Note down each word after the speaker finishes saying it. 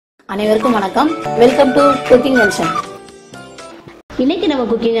அனைவருக்கும் வணக்கம். Welcome to cooking junction. இன்னைக்கு நம்ம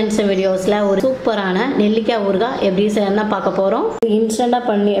குக்கிங் ஜங்ஷன் வீடியோஸ்ல ஒரு சூப்பரான நெல்லிக்காய் ஊறுகாய் எப்படி செய்யணும்னு பார்க்க போறோம். இன்ஸ்டண்டா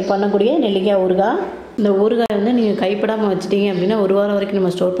பண்ணக்கூடிய நெல்லிக்காய் ஊறுகாய். இந்த ஊறுகாய் வந்து நீங்க கைப்படாம வச்சிட்டீங்க அப்படின்னா ஒரு வாரம் வரைக்கும்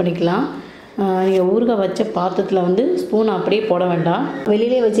நம்ம ஸ்டோர் பண்ணிக்கலாம். நீங்கள் ஊறுகாய் வச்ச பாத்திரத்தில் வந்து ஸ்பூன் அப்படியே போட வேண்டாம்.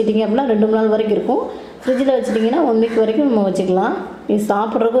 வெளியிலே வச்சுட்டிங்க அப்படின்னா 2-3 நாள் வரைக்கும் இருக்கும். ஃப்ரிட்ஜில் வச்சுட்டிங்கன்னா 1 வீக் வரைக்கும் நம்ம வச்சுக்கலாம். இது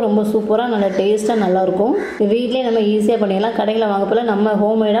சாப்பிட்றதுக்கு ரொம்ப சூப்பராக நல்லா டேஸ்ட்டாக நல்லாயிருக்கும். வீட்டிலே நம்ம ஈஸியாக பண்ணிடலாம். கடையில் வாங்கப்போல நம்ம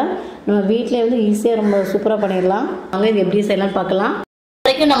ஹோம்மேடாக நம்ம வீட்டிலே வந்து ஈஸியாக ரொம்ப சூப்பராக பண்ணிடலாம். வாங்க இது எப்படி செய்யலாம்னு பார்க்கலாம்.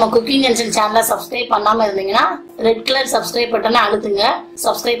 வரைக்கும் நம்ம குக்கிங் ஜங்ஷன் சேனலை சப்ஸ்கிரைப் பண்ணாமல் இருந்தீங்கன்னா ரெட் கலர் சப்ஸ்கிரைப் பட்டனை அழுத்துங்க.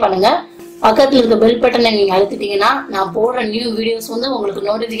 சப்ஸ்கிரைப் பண்ணுங்கள். பக்கத்தில் இருக்க பெல் பட்டனை நீங்கள் அழுத்திட்டீங்கன்னா நான் போடுற நியூ வீடியோஸ் வந்து உங்களுக்கு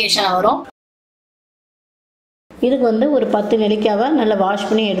நோட்டிஃபிகேஷன் வரும். இதுக்கு வந்து ஒரு 10 நெல்லிக்காவை நல்லா வாஷ்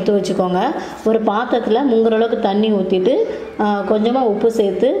பண்ணி எடுத்து வச்சுக்கோங்க. ஒரு பாத்திரத்தில் முங்குற அளவுக்கு தண்ணி ஊற்றிட்டு கொஞ்சமாக உப்பு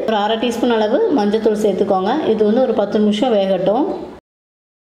சேர்த்து ஒரு 1/2 டீஸ்பூன் அளவு மஞ்சத்தூள் சேர்த்துக்கோங்க. இது வந்து ஒரு 10 நிமிஷம் வேகட்டும்.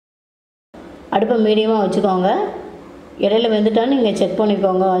 அடுப்பை மீடியமாக வச்சுக்கோங்க. இடையில வெந்துட்டான்னு நீங்கள் செக்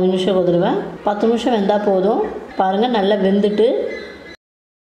பண்ணிக்கோங்க. 5 நிமிஷம் கொதிடுவேன். 10 நிமிஷம் வெந்தால் போதும். பாருங்கள் நல்லா வெந்துட்டு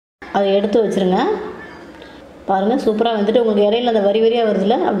அதை எடுத்து வச்சுருங்க. பாருங்கள் சூப்பராக வெந்துட்டு உங்களுக்கு இடையில அந்த வரியாக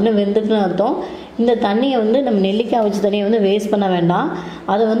வருதுல்ல அப்படின்னு வெந்துட்டுன்னு அர்த்தம். இந்த தண்ணியை வந்து நம்ம நெல்லிக்காய் வச்ச தண்ணியை வந்து வேஸ்ட் பண்ண வேண்டாம்.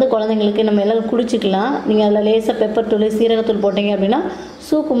 அதை வந்து குழந்தைங்களுக்கு நம்ம எல்லாம் குடிச்சிக்கலாம். நீங்கள் அதில் லேசாக பெப்பர் தூள் சீரகத்தூள் போட்டிங்க அப்படின்னா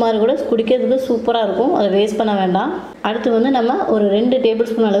சூப்பு மாதிரி கூட குடிக்கிறதுக்கு சூப்பராக இருக்கும். அதை வேஸ்ட் பண்ண வேண்டாம். அடுத்து வந்து நம்ம ஒரு 2 டேபிள்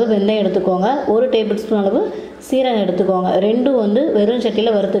ஸ்பூன் அளவு வெந்தயம் எடுத்துக்கோங்க. 1 டேபிள் ஸ்பூன் அளவு சீரகம் எடுத்துக்கோங்க. ரெண்டும் வந்து வெறும்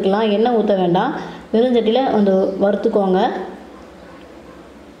சட்டியில் வறுத்துக்கலாம். எண்ணெய் ஊற்ற வேண்டாம். வெறும் சட்டியில் வந்து வறுத்துக்கோங்க.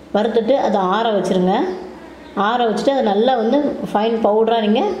 வறுத்துட்டு அதை ஆற வச்சுருங்க. ஆற வச்சுட்டு அதை நல்லா வந்து ஃபைன்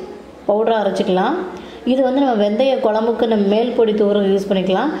பவுடராக அரைச்சிக்கலாம். இது வந்து நம்ம வெந்தய குழம்புக்கு நம்ம மேல் பொடி தூவுறது யூஸ்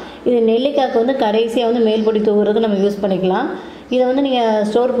பண்ணிக்கலாம். இது நெல்லிக்காய்க்கு வந்து கடைசியாக வந்து மேல் பொடி தூவுறதுக்கு நம்ம யூஸ் பண்ணிக்கலாம். இதை வந்து நீங்கள்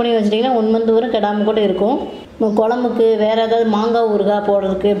ஸ்டோர் பண்ணி வச்சிட்டிங்கன்னா 1 மந்த் வரை கெடாமல் கூட இருக்கும். குழம்புக்கு வேறு ஏதாவது மாங்காய் ஊறுகாய்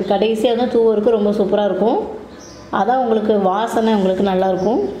போடுறதுக்கு இப்படி கடைசியாக வந்து தூவுறதுக்கு ரொம்ப சூப்பராக இருக்கும். அதான் உங்களுக்கு வாசனை உங்களுக்கு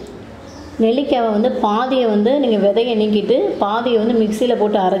நல்லாயிருக்கும். நெல்லிக்காவை வந்து பாதியை வந்து நீங்கள் விதையை நீக்கிட்டு பாதியை வந்து மிக்சியில்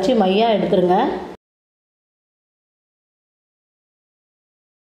போட்டு அரைச்சி மையாக எடுத்துருங்க.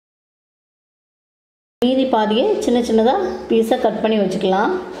 மீதி பாதியை சின்ன சின்னதாக பீஸாக கட் பண்ணி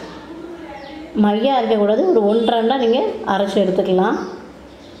வச்சுக்கலாம். மையாக அரைக்கக்கூடாது. ஒரு 1/2 நீங்கள் அரைச்சி எடுத்துக்கலாம்.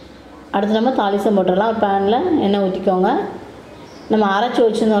 அடுத்து நம்ம தாளிசம் போட்டுடலாம். ஒரு பேனில் எண்ணெய் ஊற்றிக்கோங்க. நம்ம அரைச்சி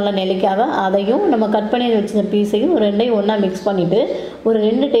வச்சுருந்தோம்ல நெல்லிக்காவை அதையும் நம்ம கட் பண்ணி வச்சுருந்த பீஸையும் 2ஐயும் ஒன்றா மிக்ஸ் பண்ணிவிட்டு ஒரு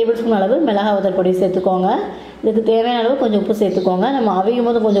 2 டேபிள் ஸ்பூன் அளவு மிளகாய் வத்தல் பொடி சேர்த்துக்கோங்க. இதுக்கு தேவையான அளவு கொஞ்சம் உப்பு சேர்த்துக்கோங்க. நம்ம அவியும்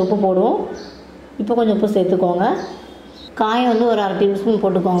போது கொஞ்சம் உப்பு போடுவோம். இப்போ கொஞ்சம் உப்பு சேர்த்துக்கோங்க. காயம் வந்து ஒரு 1/2 டேபிள் ஸ்பூன்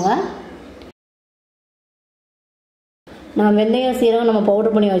போட்டுக்கோங்க. நம்ம வெந்தயம் சீரகம் நம்ம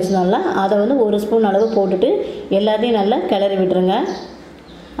பவுடர் பண்ணி வச்சுருந்தோம்ல அதை வந்து 1 ஸ்பூன் அளவு போட்டுட்டு எல்லாத்தையும் நல்லா கிளறி விட்டுருங்க.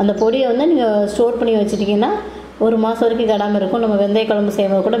 அந்த பொடியை வந்து நீங்கள் ஸ்டோர் பண்ணி வச்சுட்டிங்கன்னா 1 மாதம் வரைக்கும் கெடாமல் இருக்கும். நம்ம வெந்தய குழம்பு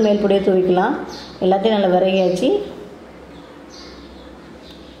செய்யும்போது கூட மேல் பொடியை தூவிக்கலாம். எல்லாத்தையும் நல்லா விரையாச்சு.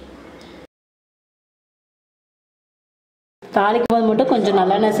 தாளிக்கும் போது மட்டும் கொஞ்சம்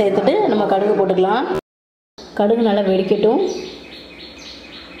நல்லெண்ணெய் சேர்த்துட்டு நம்ம கடுகு போட்டுக்கலாம். கடுகு நல்லா வெடிக்கட்டும்.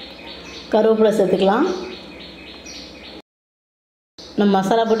 கருவேப்பிலை சேர்த்துக்கலாம். நம்ம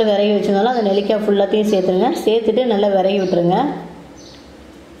மசாலா போட்டு விரைவி வச்சுருந்தாலும் அந்த நெல்லிக்காய் ஃபுல்லாத்தையும் சேர்த்துருங்க. சேர்த்துட்டு நல்லா விரைவி விட்டுருங்க.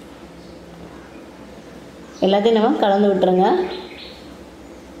 எல்லாத்தையும் நம்ம கலந்து விட்டுருங்க.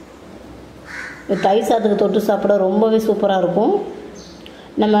 தயிர் சாதத்துக்கு தொட்டு சாப்பிட ரொம்பவே சூப்பராக இருக்கும்.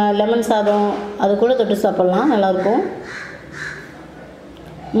 நம்ம லெமன் சாதம் அது கூட தொட்டு சாப்பிட்லாம், நல்லாயிருக்கும்.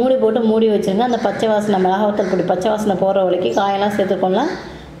 மூடி போட்டு மூடி வச்சுருங்க. அந்த பச்சை வாசனை மிளகாய் வத்தல் பொடி பச்சை வாசனை போகிற வரைக்கும் காயெல்லாம் சேர்த்துக்கோலாம்.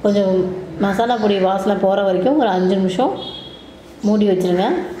 கொஞ்சம் மசாலா பொடி வாசனை போகிற வரைக்கும் ஒரு 5 நிமிஷம் மூடி வச்சுருங்க.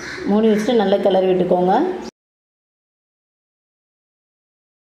 மூடி வச்சுட்டு நல்லா கிளறி விட்டுக்கோங்க.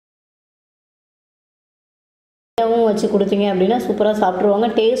 வச்சு கொடுத்தீங்க அப்படின்னா சூப்பராக சாப்பிட்ருவாங்க.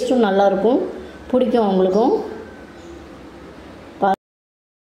 டேஸ்ட்டும் நல்லாயிருக்கும், பிடிக்கும் அவங்களுக்கும்.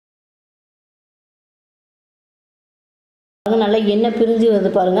 நல்லா எண்ணெய் பிரிஞ்சு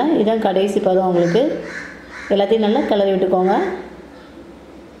வருது பாருங்கள். இதுதான் கடைசி பதம் அவங்களுக்கு. எல்லாத்தையும் நல்லா கிளறி விட்டுக்கோங்க.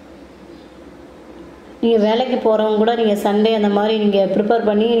 நீங்கள் வேலைக்கு போகிறவங்க கூட நீங்கள் சண்டே அந்த மாதிரி நீங்கள் ப்ரிப்பேர்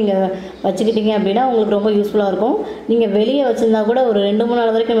பண்ணி நீங்கள் வச்சுக்கிட்டீங்க அப்படின்னா உங்களுக்கு ரொம்ப யூஸ்ஃபுல்லாக இருக்கும். நீங்கள் வெளியே வச்சுருந்தா கூட ஒரு 2-3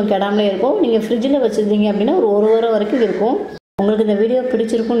 நாள் வரைக்கும் நமக்கு கெடாமலே இருக்கும். நீங்கள் ஃப்ரிட்ஜில் வச்சுருந்தீங்க அப்படின்னா ஒரு வாரம் வரைக்கும் இருக்கும். உங்களுக்கு இந்த வீடியோ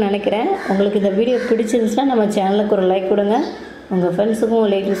பிடிச்சிருக்குன்னு நினைக்கிறேன். உங்களுக்கு இந்த வீடியோ பிடிச்சிருந்துச்சுன்னா நம்ம சேனலுக்கு ஒரு லைக் கொடுங்க. உங்கள் ஃப்ரெண்ட்ஸுக்கும்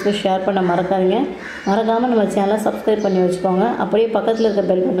ரிலேட்டிவ்ஸ்க்கும் ஷேர் பண்ண மறக்காதீங்க. மறக்காமல் நம்ம சேனலை சப்ஸ்கிரைப் பண்ணி வச்சுக்கோங்க. அப்படியே பக்கத்தில் இருக்க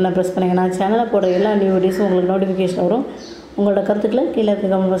பெல் பட்டனை ப்ரெஸ் பண்ணுங்கள். நான் சேனலை போடுற எல்லா நியூ வீடியோஸும் உங்களுக்கு நோட்டிஃபிகேஷன் வரும். உங்களோட கருத்துக்களை கீழே இருக்க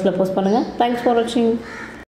கமெண்ட் பாக்ஸில் போஸ்ட் பண்ணுங்கள். தேங்க்ஸ் ஃபார் வாட்சிங்.